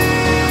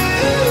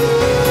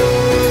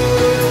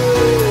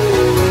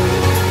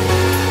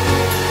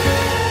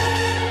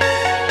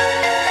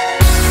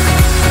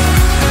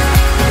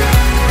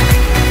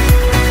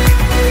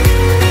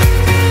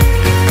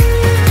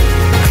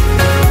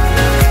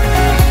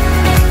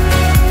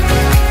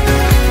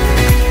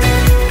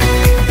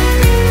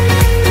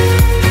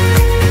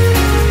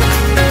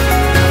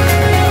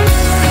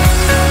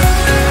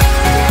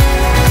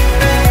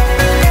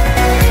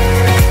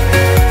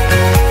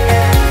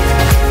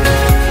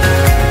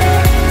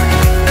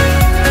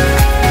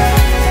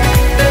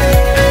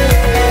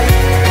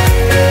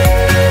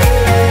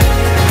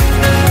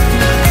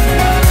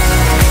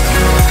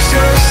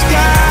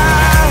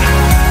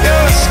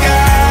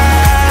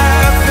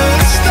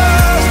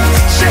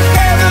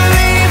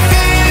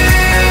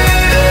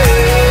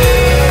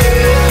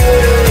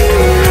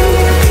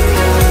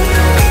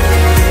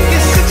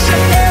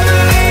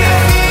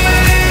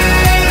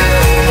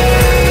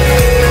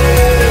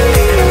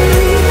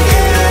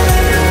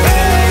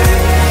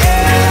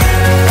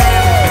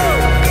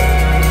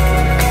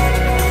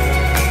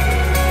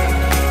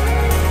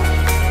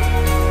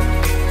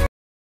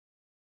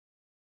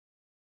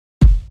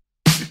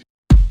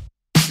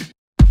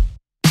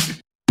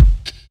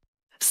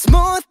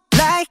smooth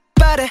like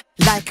butter,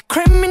 like a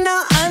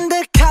criminal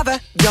undercover.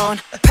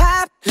 Don't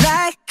pop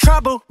like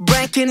trouble,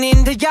 breaking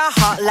into your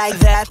heart like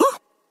that.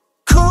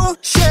 cool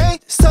shade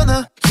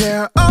stunner,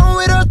 yeah, owe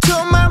it all to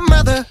my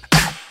mother.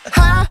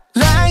 Hot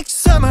like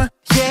summer,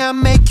 yeah,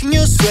 I'm making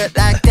you sweat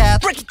like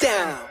that. Break it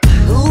down.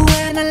 Ooh,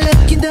 when I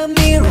look in the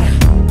mirror,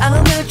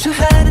 I'm not too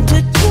hard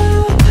to do.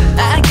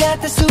 I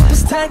got the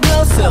superstar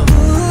glow, so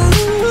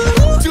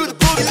ooh, Do the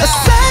boogie a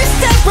line. side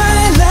step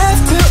right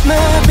left to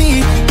my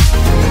beat.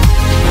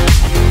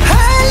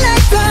 I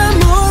like the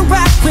moon,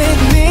 rock with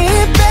me,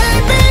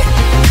 baby.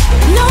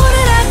 Know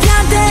that I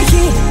got that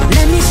heat.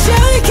 Let me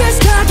show you, 'cause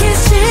talking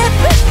shit.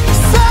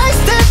 Side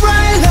step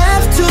right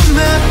left to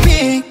my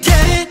beat.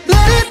 Get it,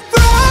 let it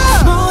roll.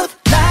 Smooth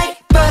like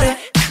butter.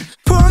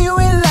 Pour you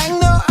in like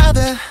no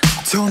other.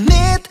 Don't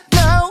need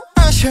no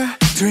usher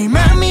to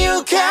remind me you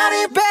got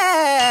it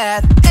bad.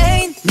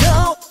 Ain't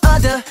no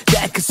other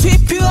that could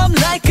sweep you up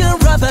like a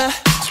rubber.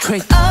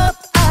 Straight up,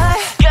 I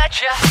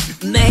gotcha,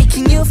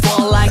 making you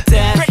fall like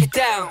that. Break it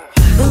down.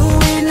 Ooh,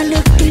 when I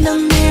look in the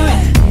mirror,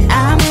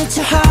 I'm at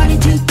your heart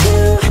into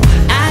two.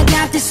 I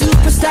got the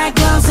superstar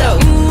glow, so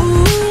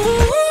ooh,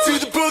 Do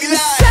the boogie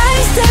line.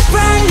 side step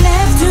right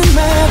left to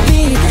my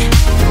beat.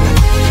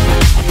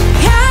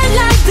 I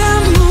like the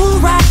moon,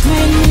 rock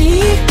with me,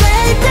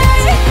 baby.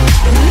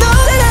 Know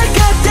that I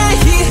got that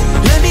heat.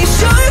 Let me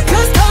show you,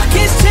 'cause talk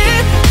is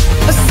cheap.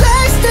 A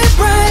side step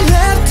right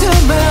left to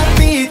my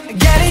beat.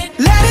 Get it,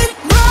 let it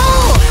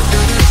roll.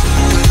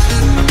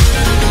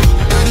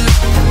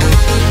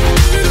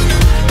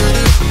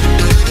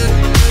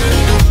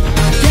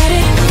 Get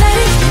it, let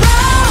it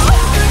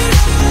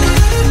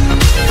roll.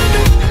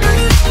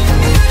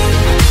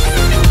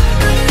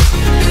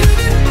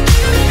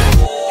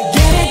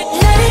 Get it,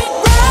 let it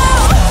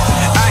roll.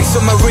 Ice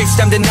on my wrist,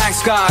 I'm the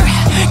nice guy.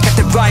 Got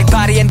the right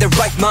body and the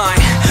right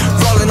mind.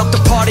 Rolling up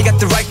the party, got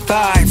the right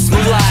vibes.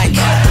 Move like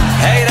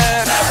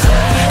haters.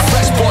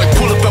 Fresh boy,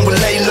 pull up and we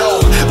lay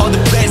low. All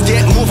the players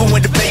get moving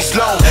with the bass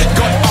low.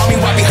 Got army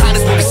right behind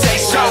us when we say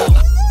so.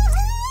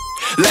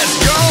 Let's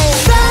go.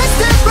 Side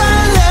step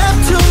right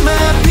left to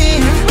my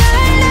beat.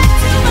 Right up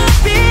to my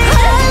beat.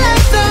 I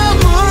like the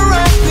moon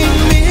rock with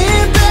me,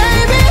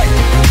 baby.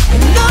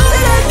 Know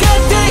that I got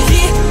that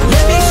heat.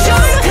 Let me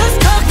show you, 'cause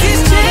talk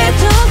is cheap.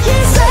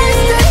 Side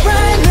step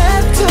right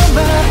left to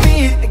my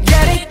beat.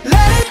 Get it,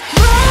 let it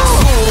roll.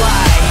 Cool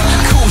light,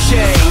 cool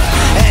shade,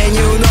 and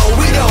you know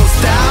we don't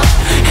stop.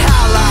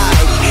 High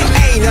like,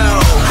 ain't no,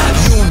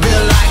 you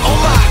been like, oh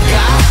my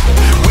god.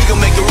 We gon'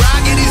 make it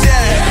rock in his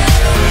head.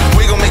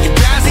 We gon' make it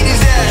bounce in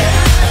his head.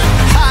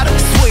 Hotter,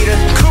 sweeter,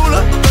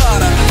 cooler,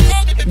 butter.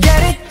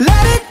 Get it,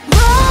 let it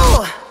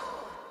roll.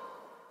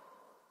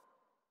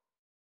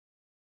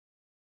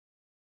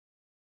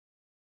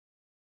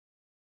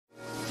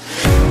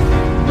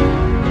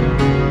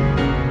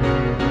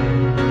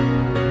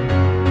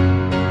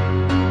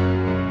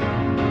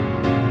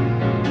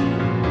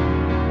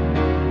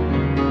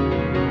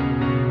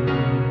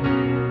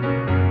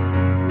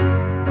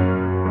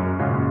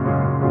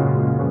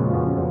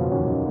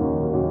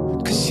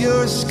 Cause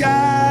you're a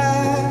sky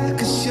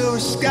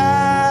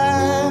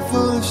sky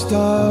full of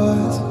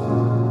stars.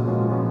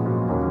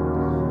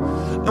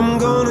 I'm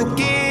gonna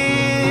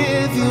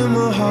give you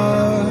my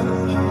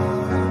heart.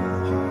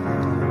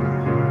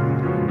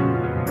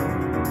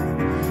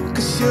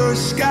 'Cause you're a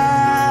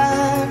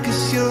sky,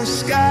 'cause you're a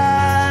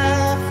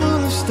sky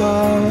full of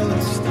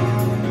stars.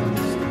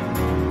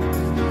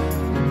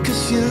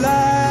 'Cause you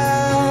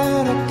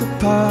light up the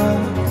park.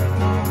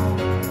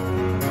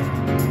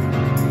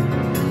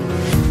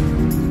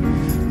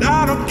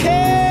 I don't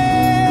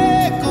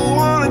care, go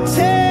on and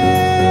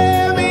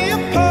tear me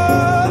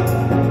apart.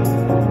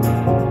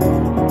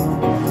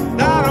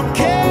 I don't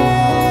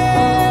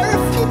care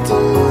if you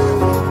do.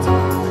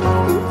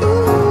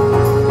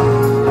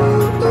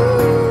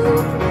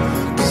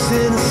 Cause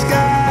in the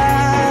sky,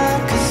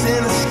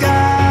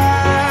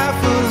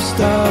 full of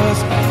stars,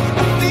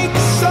 I think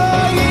I saw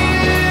you.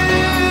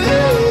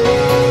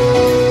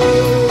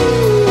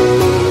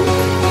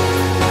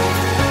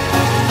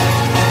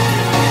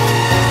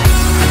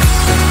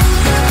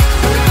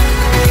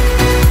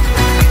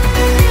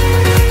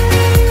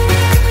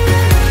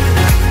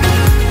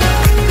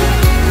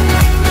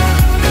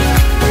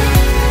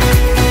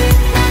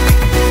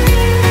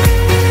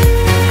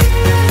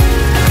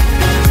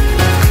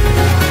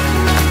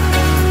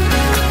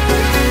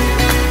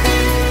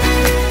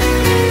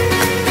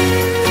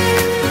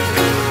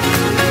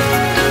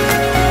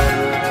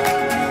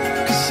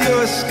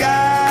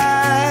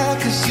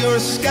 You're a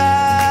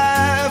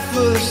sky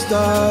full of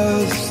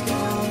stars.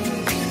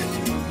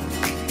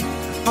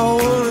 I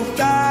wanna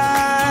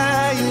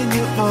die in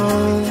your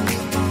arms.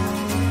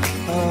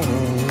 Oh,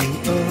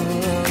 oh.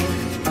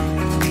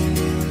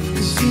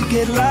 'Cause you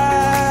get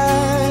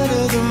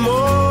lighter the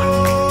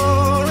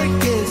more it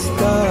gets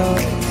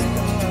dark.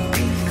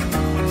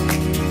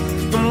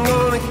 I'm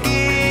gonna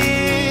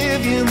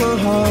give you my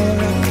heart.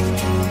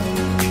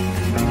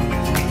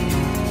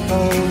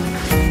 Oh,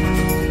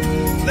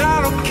 I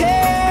don't care.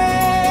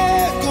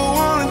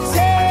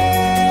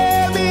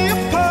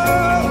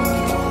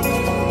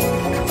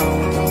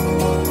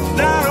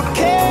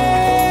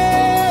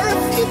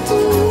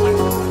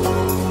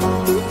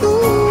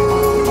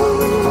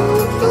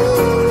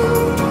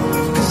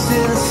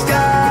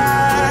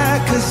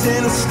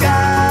 In a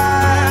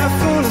sky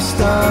full of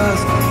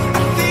stars,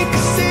 I think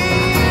I see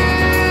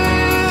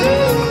you.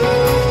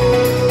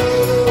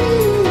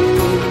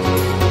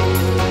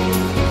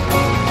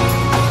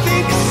 I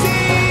think I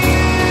see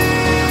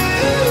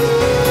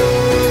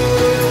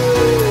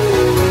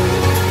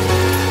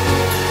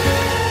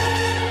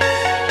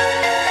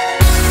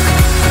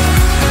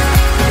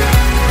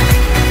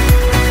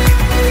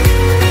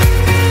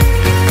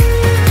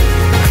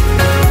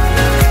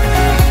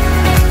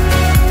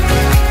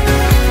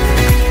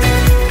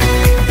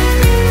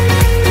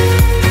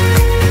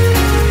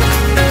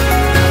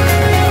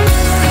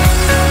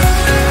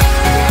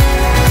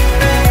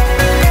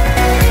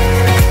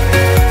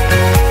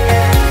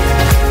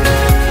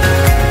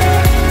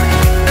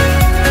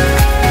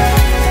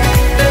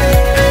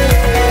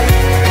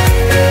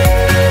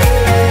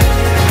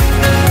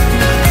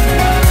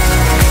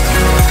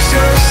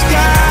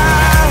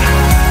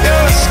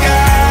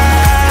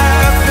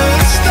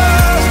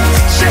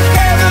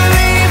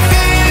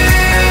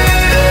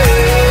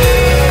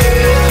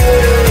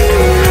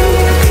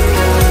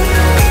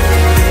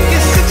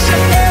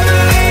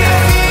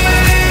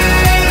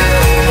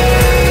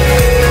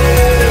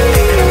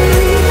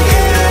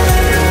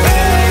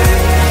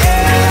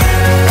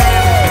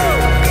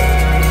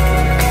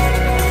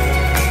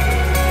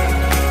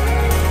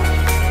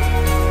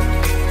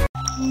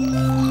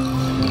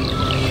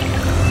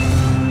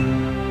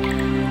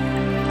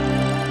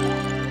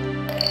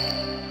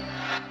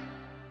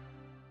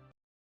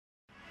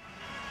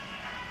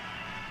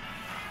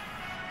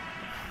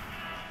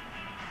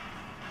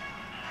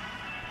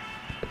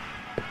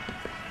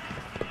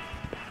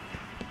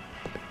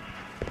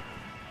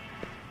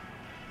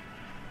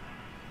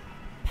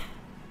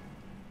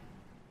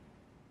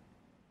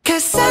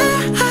Cause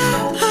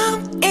I'm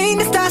in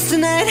the stars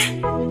tonight.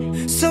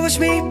 So watch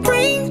me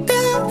bring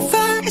the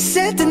fire,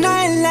 set the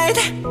night light.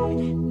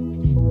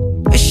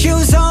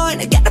 Shoes on,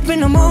 get up in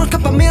the morning,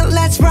 cup of milk,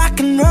 let's rock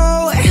and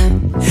roll.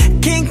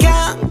 Kink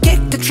out, kick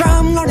the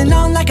drum, rolling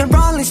on like a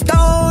rolling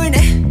stone.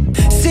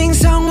 Sing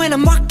song when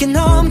I'm walking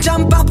home,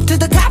 jump up to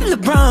the top of the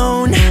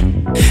brown.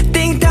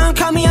 Ding dong,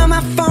 call me on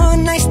my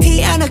phone, nice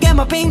tea and I'll get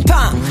my ping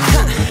pong.